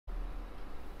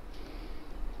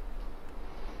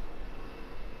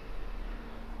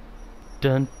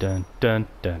Dun dun dun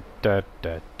dun dun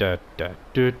dun dun dun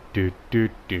do do do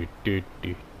do do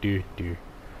do do do.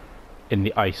 In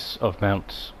the ice of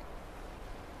Mount,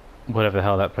 whatever the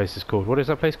hell that place is called. What is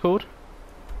that place called?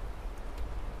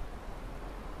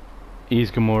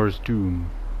 Ysgramor's Tomb.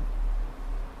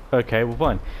 Okay, well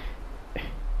fine.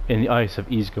 In the ice of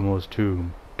Ysgramor's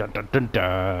Tomb. Dun dun dun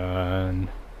dun.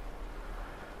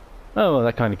 Oh, well,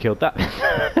 that kind of killed that.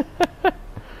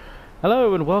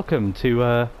 Hello and welcome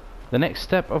to the next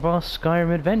step of our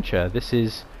Skyrim adventure. This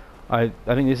is, I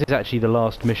think this is actually the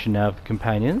last mission now of the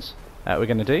companions that we're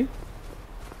going to do.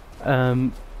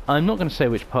 I'm not going to say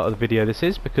which part of the video this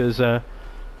is because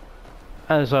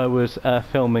as I was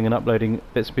filming and uploading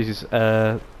bits and pieces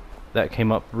that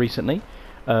came up recently,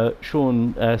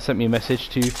 Sean sent me a message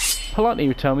to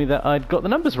politely tell me that I'd got the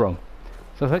numbers wrong.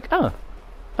 So I was like, oh,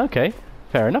 okay,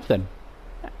 fair enough then.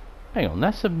 Hang on,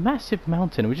 that's a massive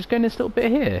mountain. We're just going this little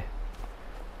bit here.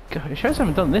 God, it shows I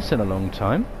haven't done this in a long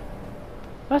time.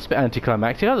 That's a bit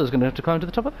anticlimactic. I was going to have to climb to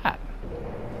the top of that.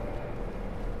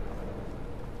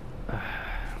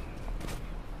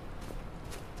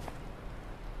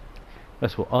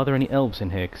 First of all, are there any elves in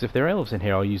here? Because if there are elves in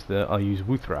here, I'll use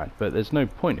Wuthrad. But there's no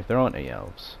point if there aren't any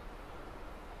elves.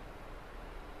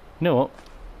 You know what?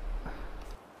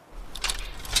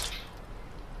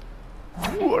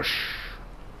 Whoosh.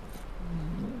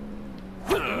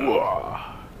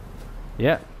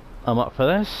 Yeah, I'm up for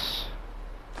this.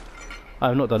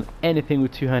 I've not done anything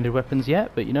with two-handed weapons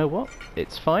yet, but you know what?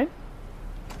 It's fine.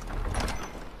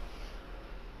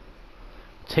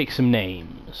 Take some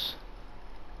names.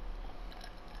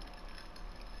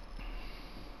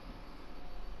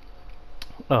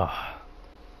 Oh.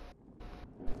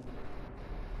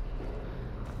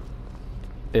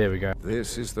 Here we go.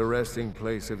 This is the resting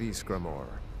place of Ysgramor,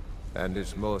 and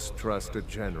its most trusted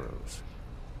generals.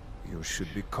 You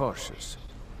should be cautious.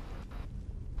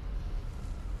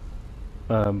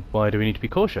 Why do we need to be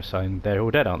cautious? They're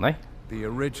all dead, aren't they? The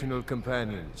original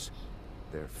companions,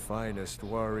 their finest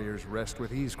warriors, rest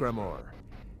with Ysgramor.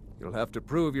 You'll have to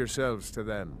prove yourselves to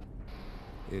them.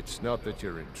 It's not that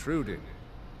you're intruding.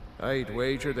 I'd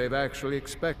wager they've actually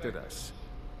expected us.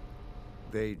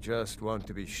 They just want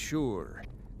to be sure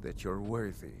that you're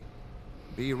worthy.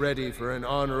 Be ready for an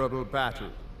honorable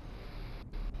battle.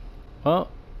 Well,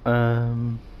 are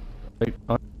you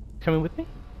coming with me?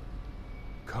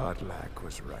 Kodlak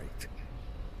was right.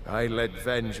 I let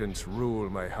vengeance rule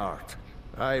my heart.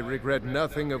 I regret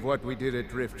nothing of what we did at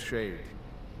Driftshade.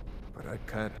 But I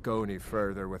can't go any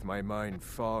further with my mind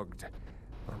fogged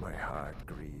or my heart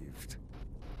grieved.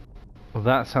 Well,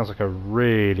 that sounds like a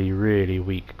really, really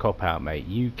weak cop-out, mate.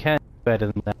 You can do better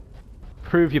than that.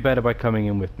 Prove you're better by coming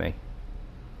in with me.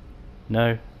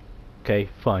 No? Okay,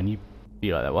 fine, you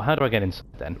be like that. Well, how do I get inside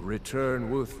then? Return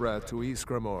Wuthrad to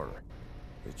Ysgramor.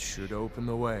 It should open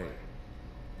the way.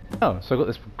 Oh, so I've got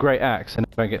this great axe and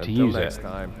I don't get to use it.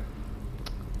 Time.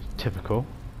 Typical.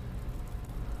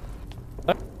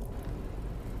 Oh.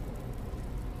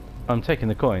 I'm taking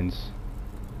the coins.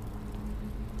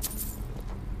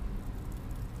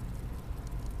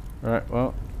 Right,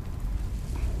 well.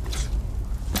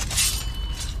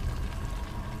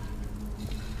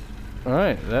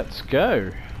 Alright, let's go.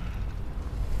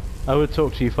 I would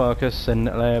talk to you, Farkas and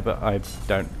Leia, but I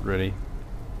don't really.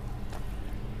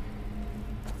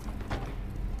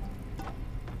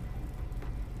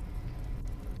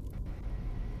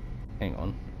 Hang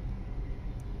on.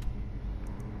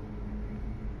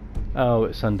 Oh,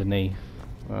 it's underneath.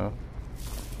 Well.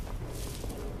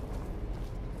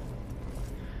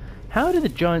 How do the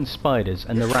giant spiders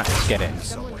and the rats get in?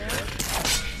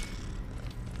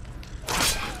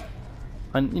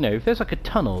 And, you know, if there's like a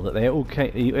tunnel that they're all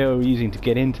using to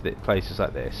get into places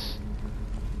like this.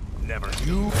 Never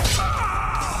you.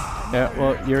 Yeah,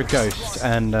 well, you're a ghost,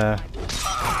 and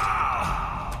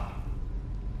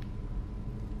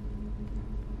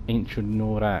ancient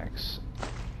Nord axe.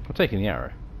 I'm taking the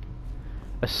arrow.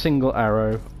 A single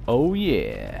arrow. Oh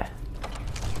yeah.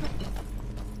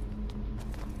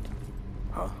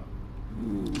 Huh?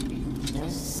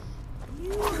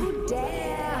 You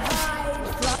dare hide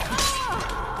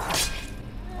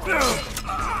from...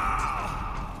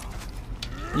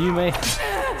 You may.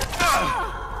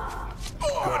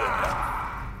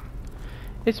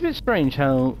 It's a bit strange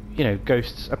how, you know,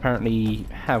 ghosts apparently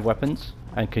have weapons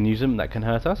and can use them that can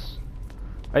hurt us.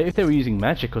 If they were using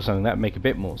magic or something, that would make a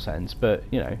bit more sense, but,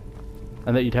 you know,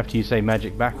 and that you'd have to use, say,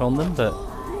 magic back on them, but...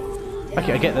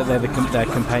 Okay, I get that they're their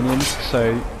companions,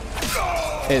 so...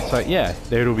 It's like, yeah,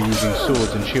 they'd all be using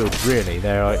swords and shields, really.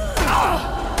 They're like...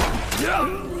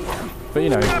 But, you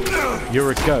know,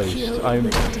 you're a ghost.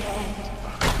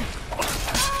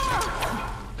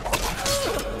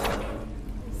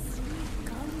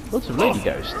 Lots of lady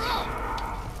ghosts.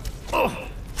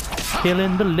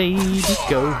 Killing the lady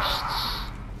ghosts.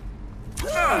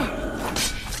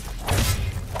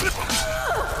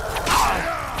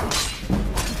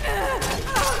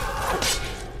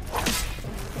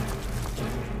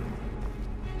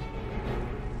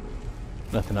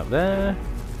 Nothing up there.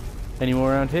 Any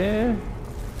more around here?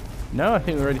 No, I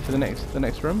think we're ready for the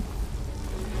next room.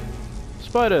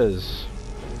 Spiders.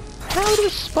 How do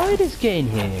spiders get in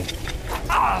here?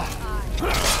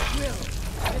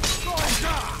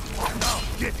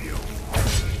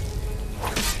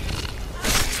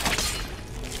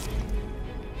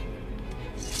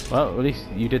 Well, at least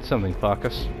you did something,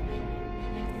 Farkas.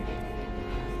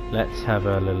 Let's have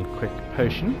a little quick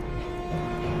potion.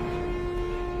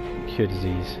 Cure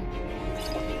disease.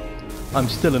 I'm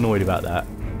still annoyed about that.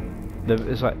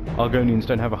 It's like Argonians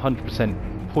don't have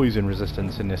 100% poison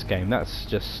resistance in this game. That's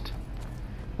a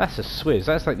swizz.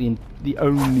 That's like the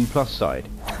only plus side.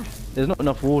 There's not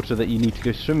enough water that you need to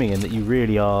go swimming in that you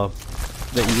really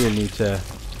need to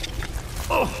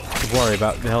worry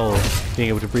about the whole being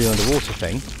able to breathe underwater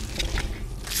thing.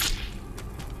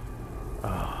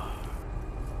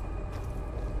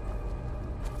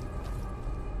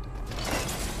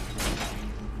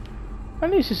 At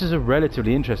least this is a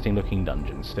relatively interesting looking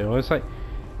dungeon still. It's like,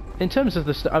 in terms of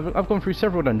the I've gone through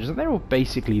several dungeons and they're all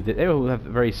basically, they all have a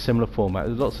very similar format.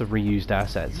 There's lots of reused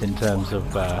assets in terms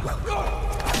of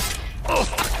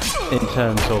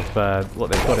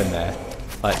what they've got in there,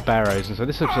 like barrows and so.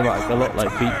 This looks a lot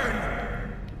like beat.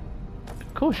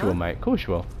 Of course you will, mate. Of course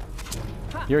you will.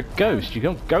 You're a ghost.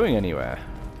 You're not going anywhere.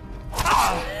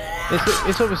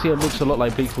 It's obviously, it looks a lot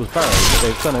like Bleak Falls Barrows, but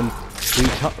they've done and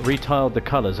retiled the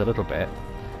colours a little bit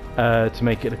to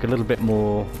make it look a little bit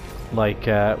more like,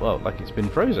 well, like it's been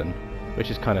frozen,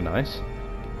 which is kind of nice.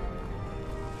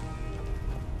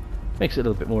 Makes it a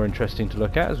little bit more interesting to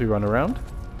look at as we run around.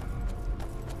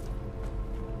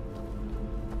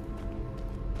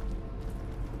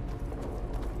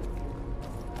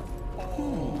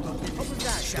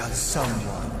 Does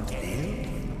someone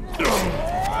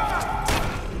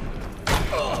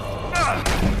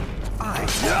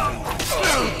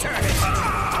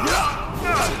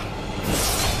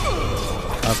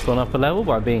I've gone up a level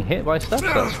by being hit by stuff, so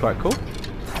that's quite cool.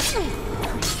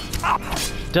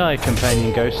 Die,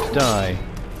 companion ghost, die.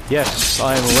 Yes,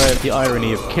 I am aware of the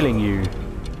irony of killing you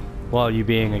while you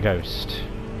being a ghost.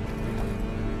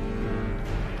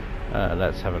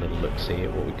 Let's have a little look-see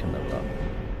at what we can level up.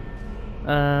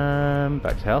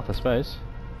 Back to health, I suppose.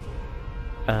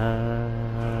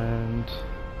 And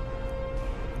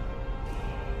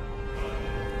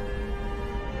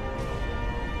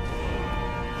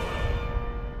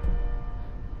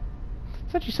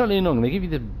it's actually slightly annoying. They give you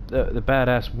the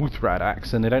badass Wuthrat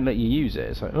axe and they don't let you use it.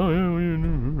 It's like, oh, yeah,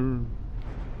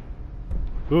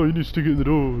 oh, you need to stick it in the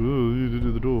door. Oh, you need to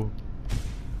do the door.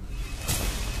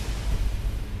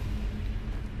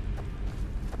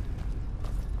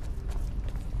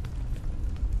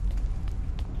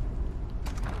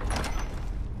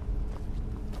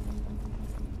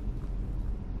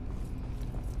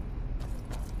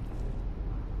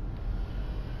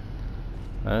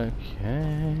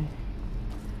 Okay.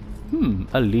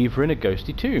 A lever in a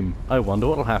ghosty tomb. I wonder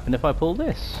what will happen if I pull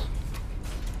this.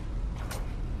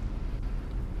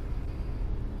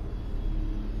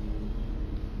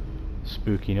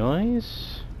 Spooky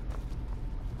noise.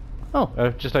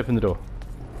 Oh, just open the door.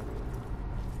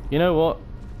 You know what?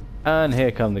 And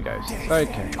here come the ghosts.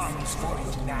 Okay.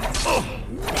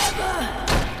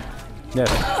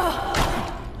 Yes.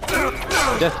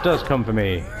 Death does come for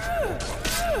me.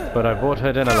 But I bought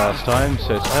her dinner last time,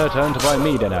 so it's her turn to buy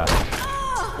me dinner.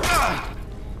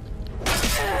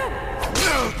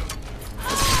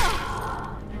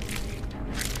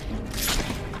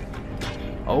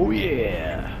 Oh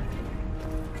yeah!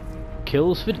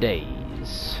 Kills for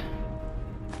days.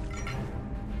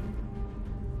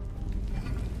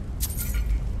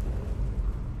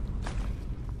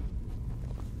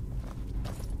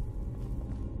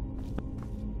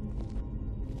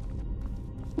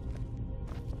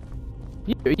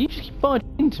 You just keep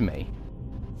barging into me.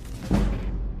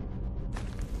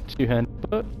 Two-hand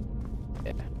foot.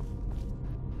 Yeah.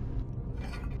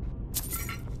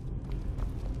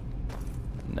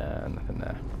 Nah, nothing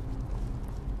there.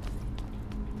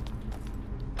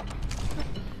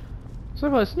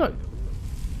 So it's not.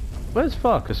 Where's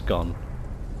Farkas gone?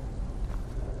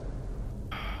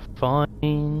 Fine.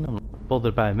 I'm not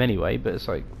bothered about him anyway, but it's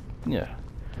like, yeah.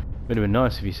 Would have been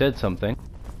nice if he said something.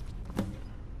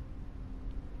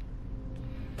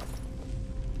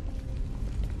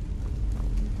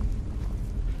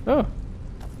 Oh.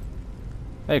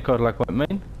 Hey, Kodlak, what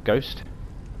mean? Ghost.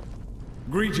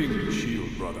 Greetings,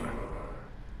 shield brother.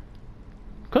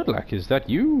 Kodlak, is that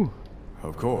you?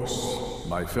 Of course.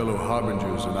 My fellow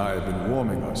harbingers and I have been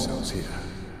warming ourselves here,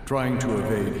 trying to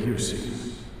evade hearsay.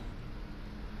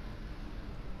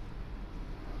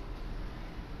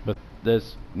 But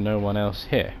there's no one else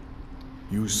here.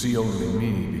 You see only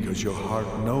me because your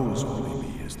heart knows only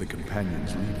me as the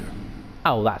companion's leader.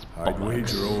 Oh, that's I'd bollocks.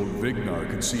 wager old Vignar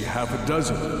could see half a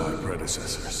dozen of my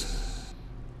predecessors.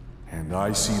 And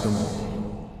I see them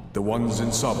all. The ones in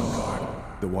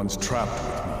Sovngarde, the ones trapped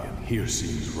with me in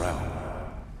Hearse's realm.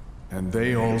 And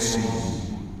they all see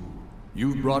you.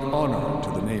 You've brought honor to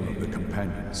the name of the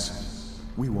companions.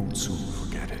 We won't soon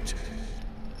forget it.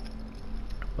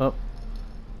 Well,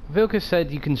 Vilka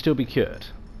said you can still be cured.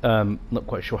 Not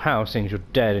quite sure how, seeing as you're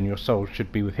dead and your soul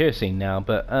should be with Hearsay now,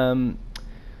 but,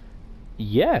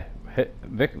 yeah,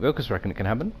 Vilkas reckon it can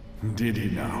happen. Did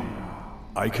he now?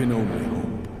 I can only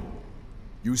hope.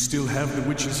 You still have the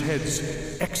witches'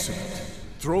 heads. Excellent.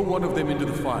 Throw one of them into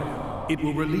the fire. It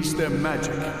will release their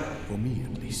magic. For me,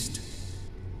 at least.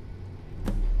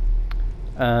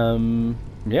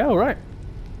 Yeah, alright.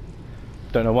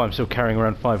 Don't know why I'm still carrying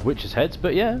around 5 witches' heads,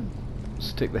 but yeah.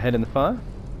 Stick the head in the fire.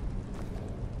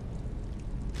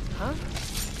 Huh?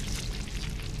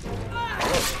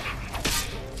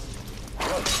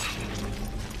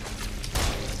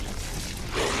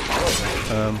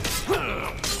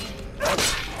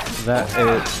 That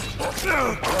is...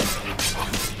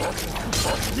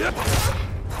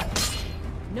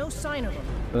 No sign of him.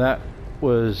 That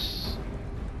was...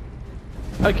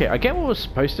 Okay, I get what was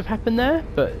supposed to have happened there,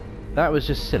 but that was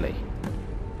just silly.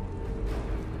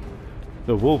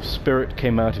 The wolf spirit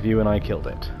came out of you and I killed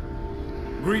it.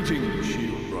 Greetings,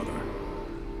 shield brother.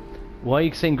 Why are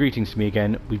you saying greetings to me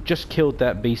again? We've just killed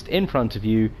that beast in front of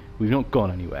you. We've not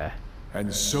gone anywhere.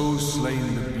 And so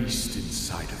slain the beast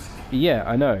inside of me. Yeah,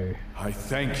 I know. I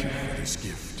thank you for this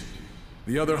gift.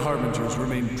 The other harbingers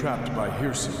remain trapped by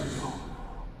Hearsay.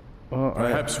 Well,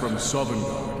 Perhaps from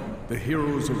Sovngarde, the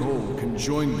heroes of old can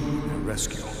join me in their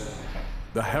rescue.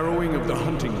 The harrowing of the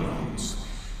hunting grounds.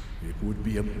 It would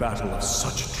be a battle of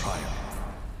such triumph.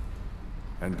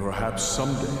 And perhaps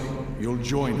someday you'll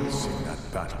join us in that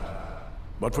battle.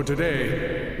 But for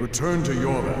today, return to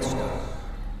your master.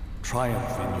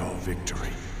 Triumph in your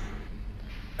victory.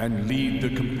 And lead the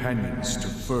companions to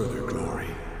further glory.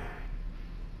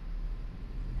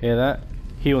 Hear that?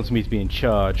 He wants me to be in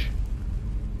charge.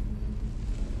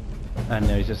 And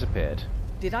now he's disappeared.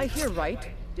 Did I hear right?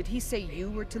 Did he say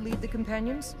you were to lead the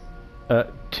companions?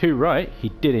 Too right, he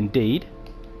did indeed.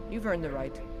 You've earned the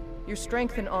right. Your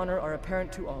strength and honor are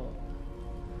apparent to all.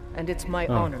 And it's my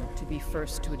honor to be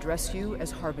first to address you as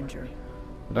Harbinger.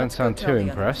 I don't sound too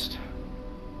impressed.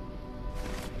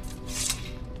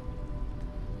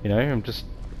 You know, I'm just...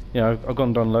 You know, I've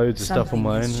gone down loads of stuff on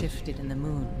my own. Something has shifted in the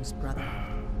moons, brother.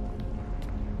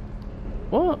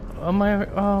 What? Am I...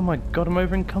 Oh my god, I'm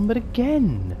over encumbered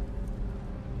again!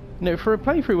 You know, for a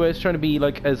playthrough where it's trying to be,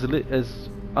 like, as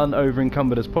un-over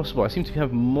encumbered as possible, I seem to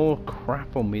have more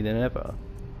crap on me than ever.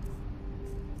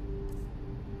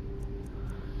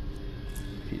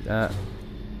 Keep that.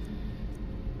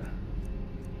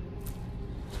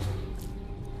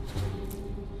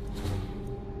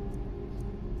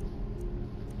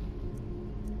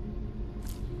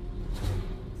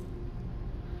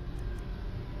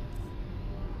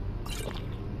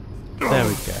 There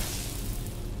we go.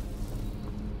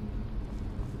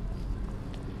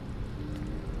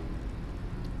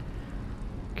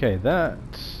 Okay, that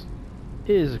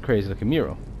is a crazy looking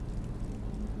mural.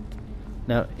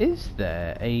 Now, is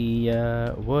there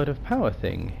a word of power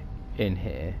thing in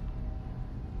here?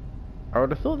 I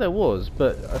would have thought there was,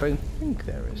 but I don't think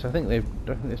there is. I think they've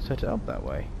set it up that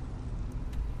way.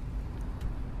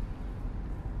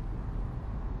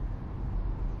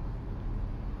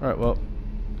 Alright, well.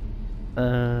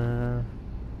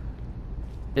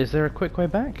 Is there a quick way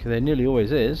back? There nearly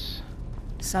always is.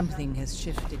 Something has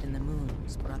shifted in the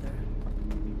moons, brother.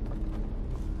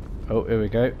 Oh, here we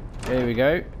go. Here we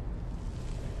go.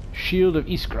 Shield of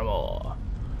Iskramor.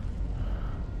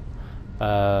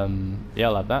 Yeah,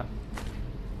 I'll have that.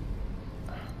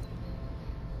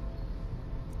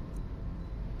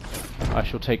 I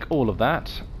shall take all of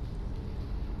that.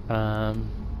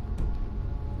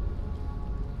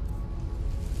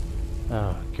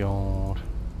 Oh god.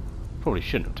 Probably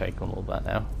shouldn't have taken all that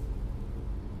now.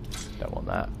 Don't want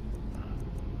that.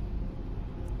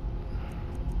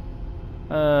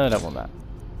 Don't want that.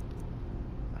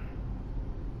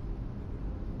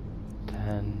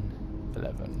 10,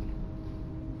 11.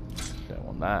 Don't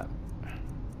want that.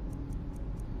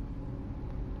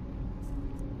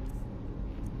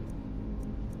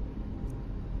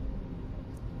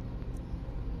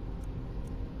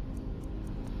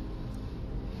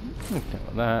 Get rid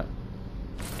of that.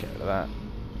 Get rid of that.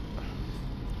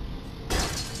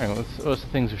 Hang on, what's the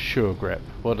things with sure grip?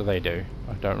 What do they do?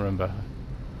 I don't remember.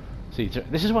 See,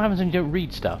 this is what happens when you don't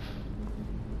read stuff.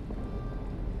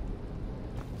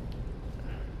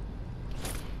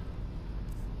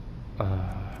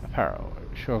 Apparel,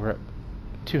 sure grip,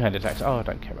 two-handed attacks. Oh, I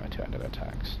don't care about two-handed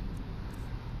attacks.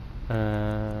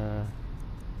 I've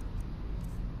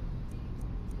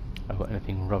got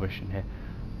anything rubbish in here.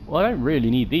 Well, I don't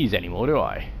really need these anymore, do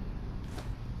I?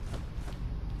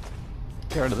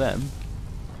 Get rid of them.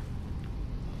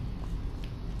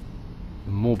 A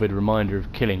morbid reminder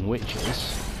of killing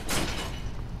witches.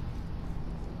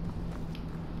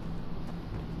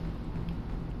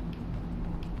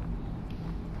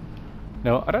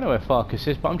 No, I don't know where Farkas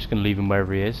is, but I'm just going to leave him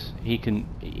wherever he is. He can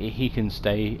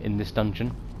stay in this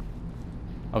dungeon.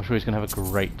 I'm sure he's going to have a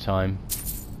great time.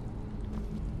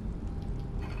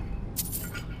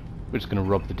 We're just going to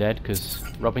rob the dead, because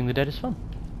robbing the dead is fun.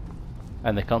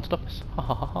 And they can't stop us. Ha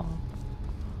ha ha ha.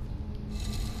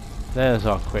 There's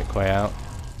our quick way out.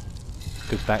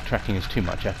 Because backtracking is too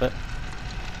much effort.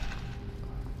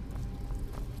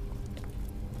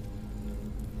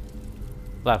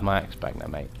 I'll have my axe back now,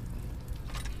 mate.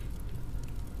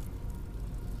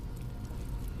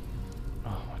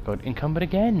 Oh my god, encumbered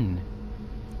again!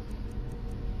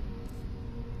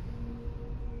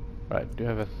 Right, do you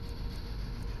have a...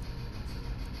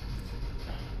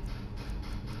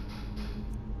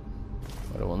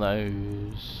 I don't want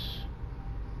those.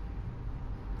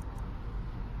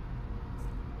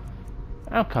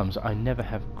 Outcomes, I never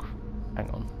have...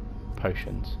 Hang on.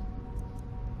 Potions.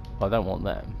 Well, I don't want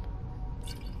them.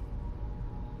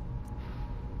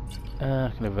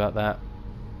 I can live without that.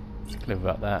 I can live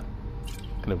without that.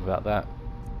 I can live without that.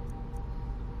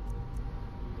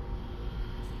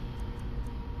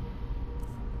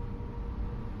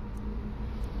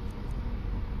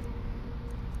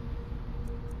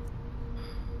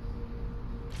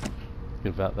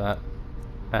 Live without that.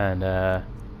 And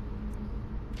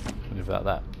live without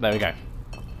that. There we go.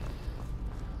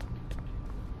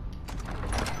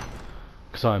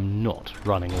 Because I'm not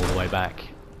running all the way back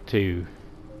to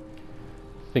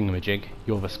thingamajig,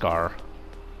 Yorvaskar,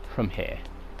 from here.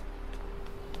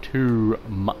 Too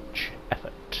much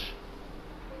effort.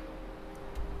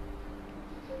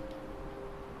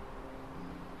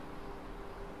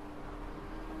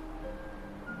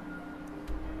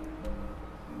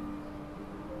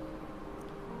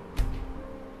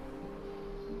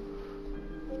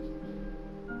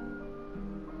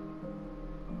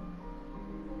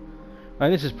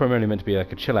 This is primarily meant to be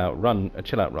like a chill out run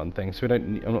thing, so we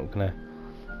don't. I'm not gonna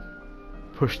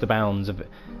push the bounds of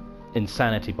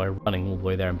insanity by running all the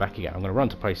way there and back again. I'm gonna run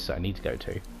to places that I need to go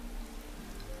to,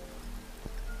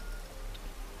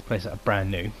 places that are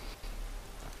brand new.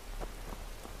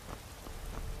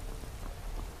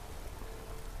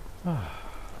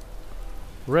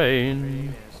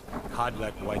 Rain.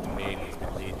 Kodlak White Mane has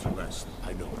been laid to rest,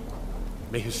 I know.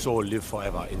 May his soul live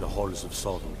forever in the halls of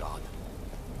Sovngarde.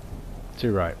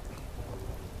 Too right.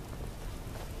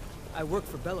 I work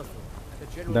for Bellefield. The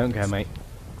general Don't care, mate.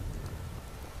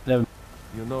 Never.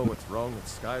 You know what's wrong with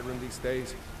Skyrim these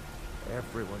days?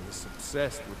 Everyone is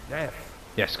obsessed with death.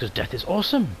 Yes, because death is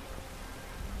awesome.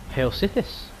 Hail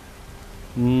Sithis.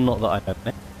 Not that I don't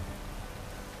know.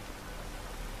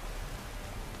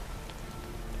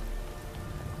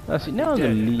 That's it. Now I'm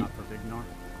gonna leave.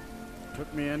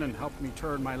 Took me in and helped me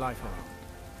turn my life around.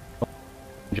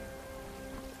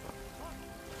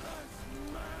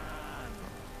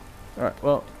 Alright,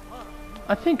 well,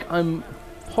 I think I'm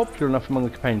popular enough among the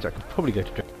companions I could probably go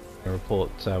to Dragon and report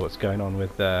what's going on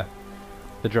with the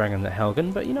dragon at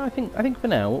Helgen, but you know, I think for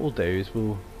now what we'll do is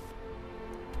we'll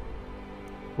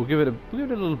give it a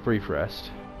little brief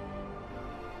rest.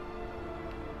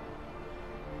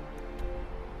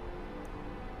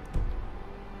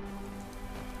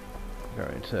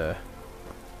 Going to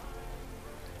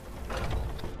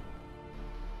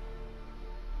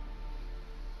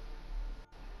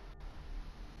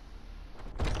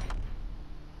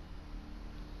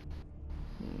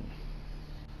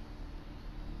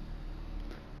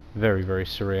very, very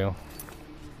surreal.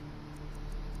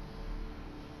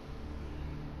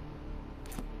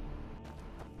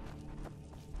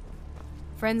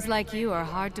 Friends like you are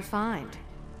hard to find,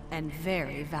 and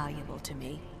very valuable to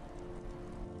me.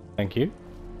 Thank you.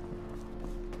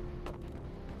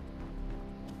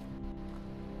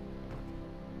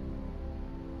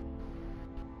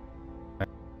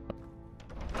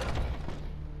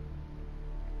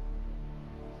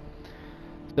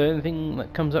 Is there anything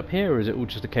that comes up here, or is it all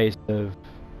just a case of...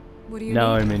 What do you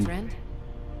No, need, I mean- friend?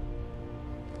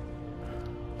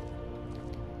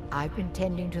 I've been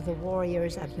tending to the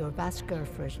warriors of your Vasker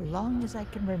for as long as I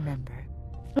can remember.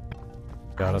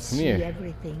 Got I it from see you.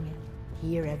 everything,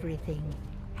 hear everything,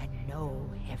 and know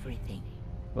everything.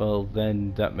 Well,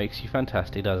 then that makes you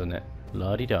fantastic, doesn't it?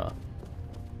 La-di-da. Does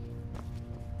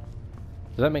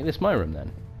that make this my room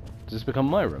then? Does this become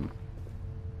my room?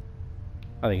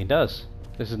 I think it does.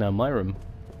 This is now my room.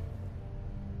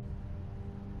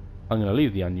 I'm going to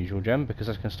leave the unusual gem because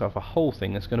that's going to start off a whole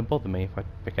thing that's going to bother me if I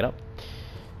pick it up.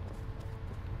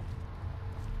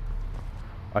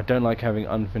 I don't like having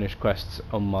unfinished quests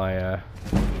on my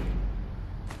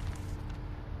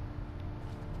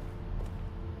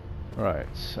right.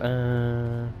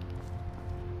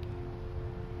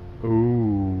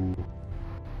 Ooh,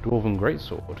 Dwarven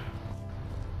Greatsword.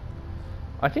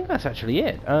 I think that's actually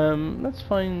it. Let's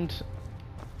find.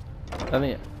 I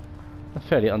mean, a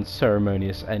fairly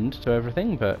unceremonious end to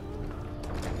everything, but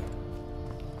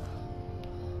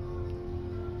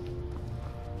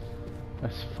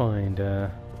let's find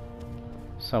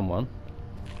someone.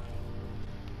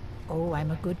 Oh,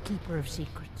 I'm a good keeper of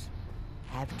secrets.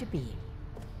 Have to be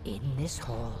in this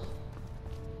hall.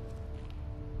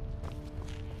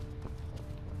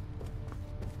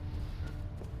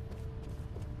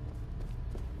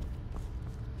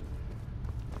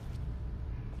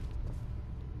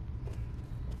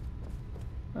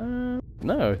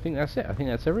 No, I think that's it. I think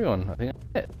that's everyone. I think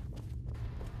that's it.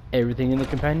 Everything in the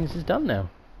companions is done now.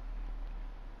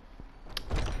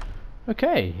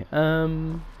 Okay,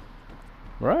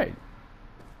 right.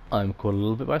 I'm caught a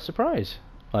little bit by surprise.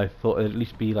 I thought it'd at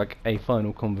least be like a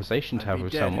final conversation to have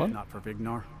with someone. Not for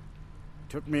Vignar.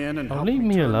 Took me in and Oh, helped leave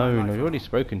me turn my alone. life I've already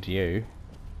spoken to you.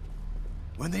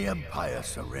 When the Empire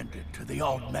surrendered to the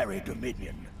Aldmeri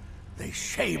Dominion, they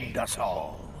shamed us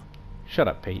all. Shut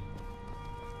up, Pete.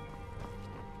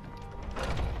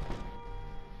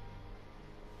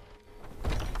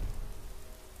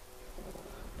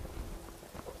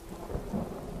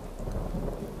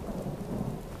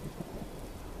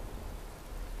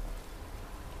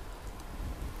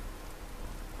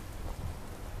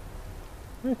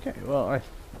 Okay, well,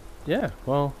 yeah,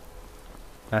 well,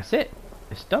 that's it.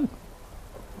 It's done.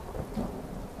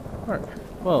 Alright,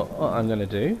 well, what I'm going to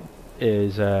do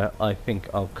is, I think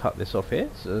I'll cut this off here.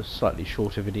 It's a slightly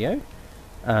shorter video.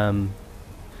 And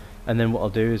then what I'll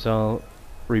do is I'll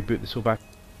reboot this all back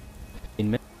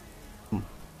in minutes.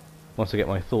 Once I get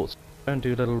my thoughts and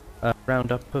do a little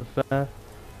roundup of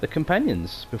the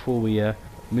companions before we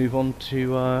move on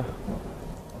to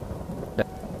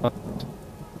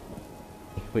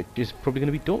which is probably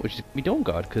going to be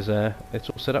Dawnguard, because it's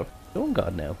all set up for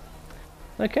Dawnguard now.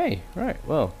 Okay, right.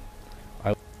 Well,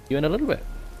 I'll see you in a little bit.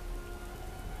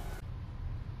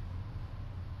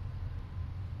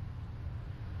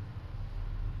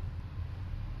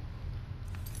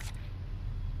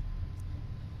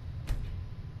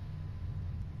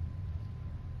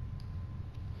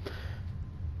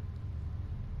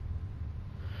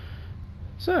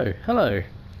 So, hello.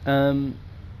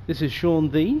 This is Sean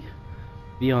the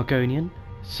Argonian,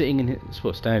 sitting in his,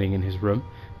 well, standing in his room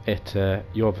at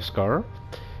Jorvaskara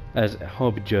as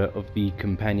harbinger of the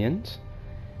companions.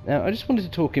 Now, I just wanted to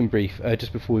talk in brief,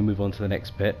 just before we move on to the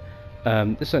next bit.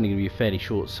 This is only going to be a fairly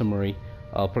short summary.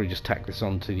 I'll probably just tack this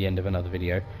on to the end of another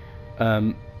video.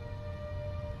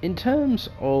 In terms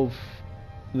of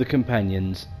the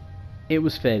companions, it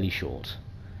was fairly short.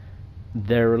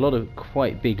 There are a lot of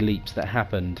quite big leaps that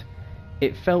happened.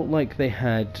 It felt like they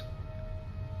had...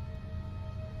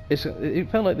 It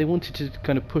felt like they wanted to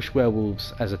kind of push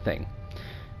werewolves as a thing,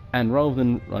 and rather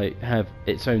than like have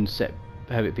it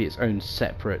be its own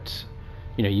separate,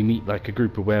 you know, you meet like a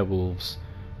group of werewolves,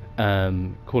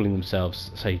 calling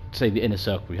themselves say the Inner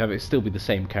Circle. You have it still be the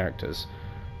same characters,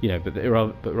 you know, but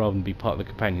rather than be part of the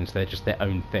companions, they're just their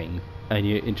own thing, and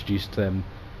you introduce them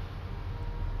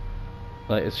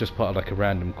like it's just part of like a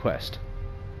random quest.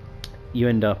 You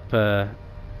end up,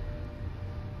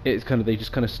 it's kind of, they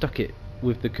just kind of stuck it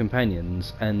with the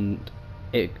companions, and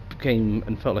it became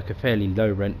and felt like a fairly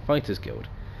low rent fighters guild.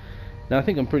 Now I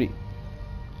think I'm pretty,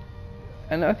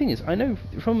 and the thing is, I know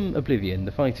from Oblivion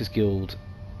the fighters guild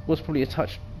was probably a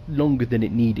touch longer than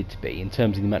it needed to be in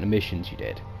terms of the amount of missions you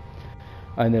did.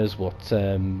 And there's what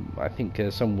I think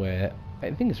somewhere,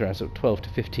 I think it's around sort of 12 to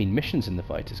 15 missions in the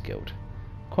fighters guild,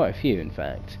 quite a few in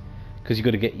fact, because you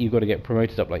got to get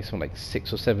promoted up like something like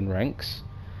 6 or 7 ranks.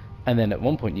 And then at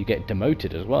one point you get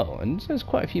demoted as well, and so there's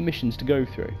quite a few missions to go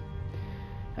through.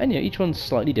 And yeah, each one's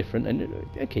slightly different, and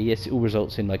okay, yes, it all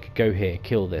results in like, go here,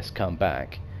 kill this, come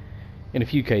back. In a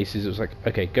few cases it was like,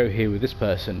 okay, go here with this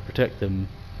person, protect them,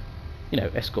 you know,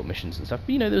 escort missions and stuff.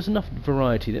 But you know, there was enough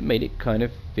variety that made it kind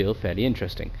of feel fairly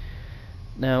interesting.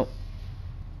 Now,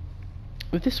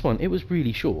 with this one, it was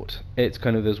really short. It's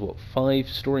kind of, there's what, 5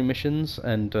 story missions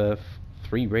and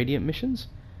 3 radiant missions?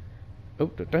 Oh,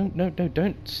 don't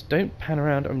pan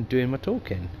around, I'm doing my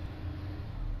talking.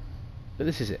 But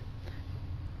this is it.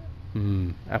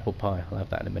 Apple pie, I'll have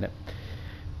that in a minute.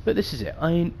 But this is it.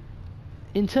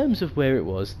 In terms of where it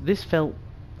was, this felt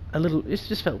it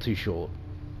just felt too short.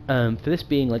 For this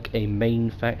being like a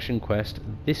main faction quest,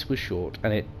 this was short,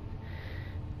 and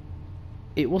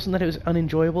it wasn't that it was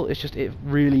unenjoyable, it's just it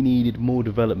really needed more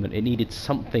development. It needed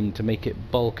something to make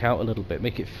it bulk out a little bit,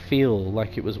 make it feel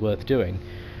like it was worth doing.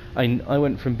 I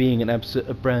went from being a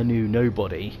brand new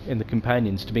nobody in the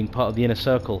companions to being part of the inner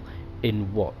circle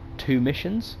in, what, 2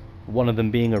 missions? One of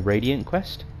them being a radiant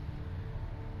quest?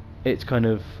 It's kind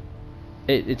of...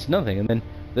 It's nothing. And then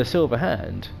the Silver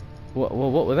Hand, what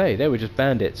were they? They were just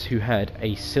bandits who had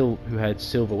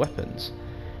silver weapons.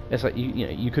 It's like, you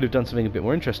know, you could have done something a bit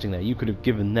more interesting there. You could have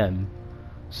given them,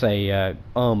 say,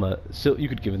 armor. You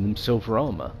could have given them silver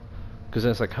armor, because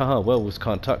then it's like, haha, werewolves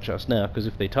can't touch us now, because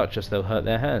if they touch us, they'll hurt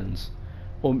their hands.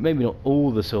 Or maybe not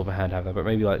all the Silver Hand have that, but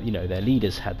maybe, like, you know, their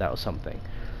leaders had that or something.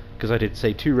 Because I did,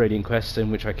 say, 2 radiant quests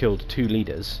in which I killed 2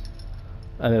 leaders,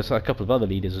 and there's like, a couple of other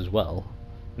leaders as well.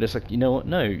 But it's like, you know what?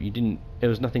 No, you didn't. There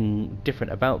was nothing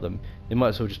different about them. They might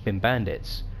as well just been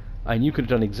bandits. And you could have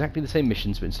done exactly the same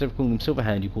missions, but instead of calling them Silver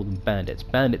Hand, you call them bandits.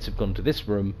 Bandits have gone to this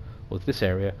room or to this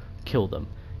area, kill them.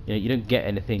 You know, you don't get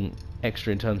anything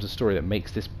extra in terms of story that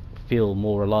makes this feel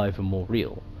more alive and more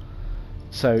real.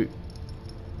 So,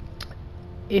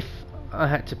 if I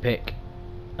had to pick,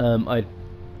 I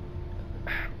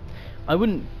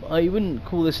wouldn't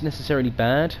call this necessarily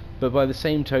bad, but by the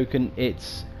same token,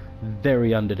 it's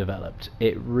very underdeveloped.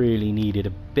 It really needed a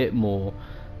bit more.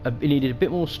 It needed a bit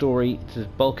more story to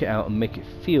bulk it out and make it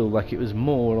feel like it was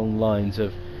more along the lines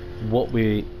of what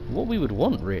we would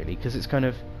want, really. Because it's kind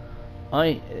of,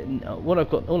 all I've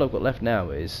got left now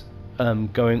is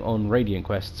going on radiant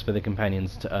quests for the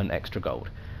companions to earn extra gold.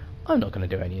 I'm not going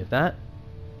to do any of that.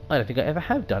 I don't think I ever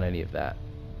have done any of that,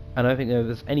 and I don't think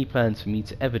there's any plans for me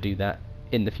to ever do that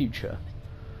in the future.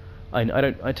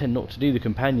 I tend not to do the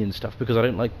companion stuff because I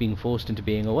don't like being forced into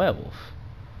being a werewolf.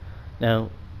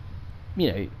 Now,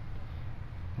 you know,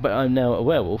 but I'm now a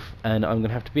werewolf, and I'm going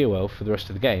to have to be a werewolf for the rest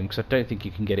of the game because I don't think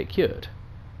you can get it cured.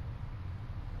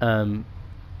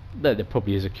 There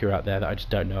probably is a cure out there that I just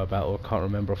don't know about or can't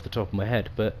remember off the top of my head,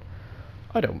 but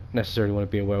I don't necessarily want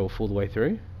to be a werewolf all the way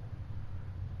through.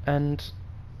 And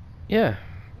yeah,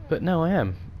 but now I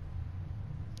am,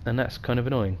 and that's kind of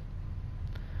annoying.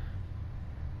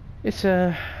 It's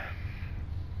a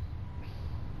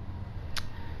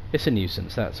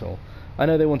nuisance, that's all. I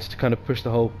know they wanted to kind of push the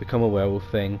whole become a werewolf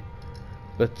thing,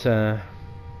 but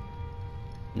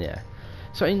yeah.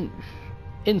 So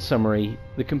in summary,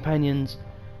 the companions,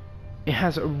 it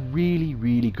has a really,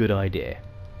 really good idea.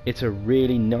 It's a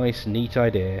really nice, neat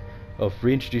idea of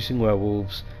reintroducing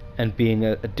werewolves and being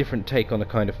a different take on a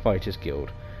kind of fighters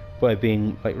guild, by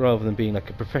being like, rather than being like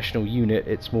a professional unit,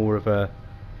 it's more of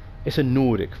it's a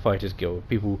Nordic fighters guild,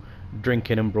 people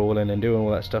drinking and brawling and doing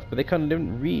all that stuff, but they kind of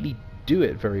didn't really do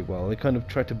it very well. They kind of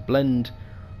tried to blend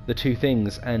the two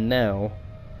things, and now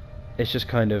it's just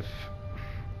kind of,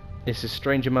 it's a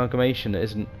strange amalgamation that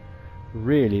isn't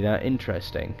really that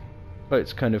interesting. But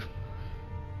it's kind of,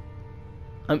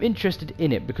 I'm interested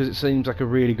in it because it seems like a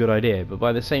really good idea, but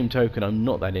by the same token I'm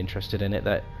not that interested in it.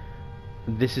 That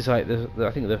this is like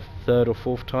I think the 3rd or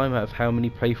 4th time out of how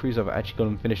many playthroughs I've actually gone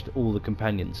and finished all the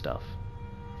companion stuff.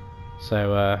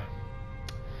 So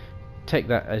take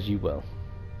that as you will.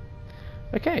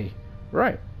 Okay,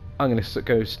 right, I'm going to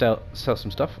go sell some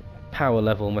stuff, power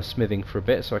level my smithing for a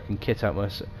bit so I can kit out my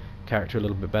character a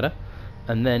little bit better,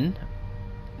 and then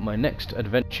my next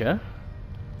adventure,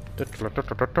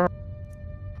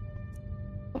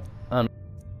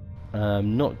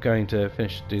 I'm not going to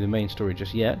do the main story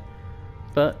just yet,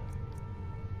 but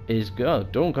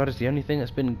Dawnguard is the only thing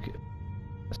that's been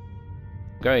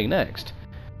going next,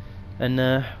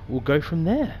 and we'll go from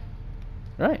there.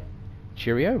 Right,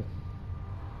 cheerio.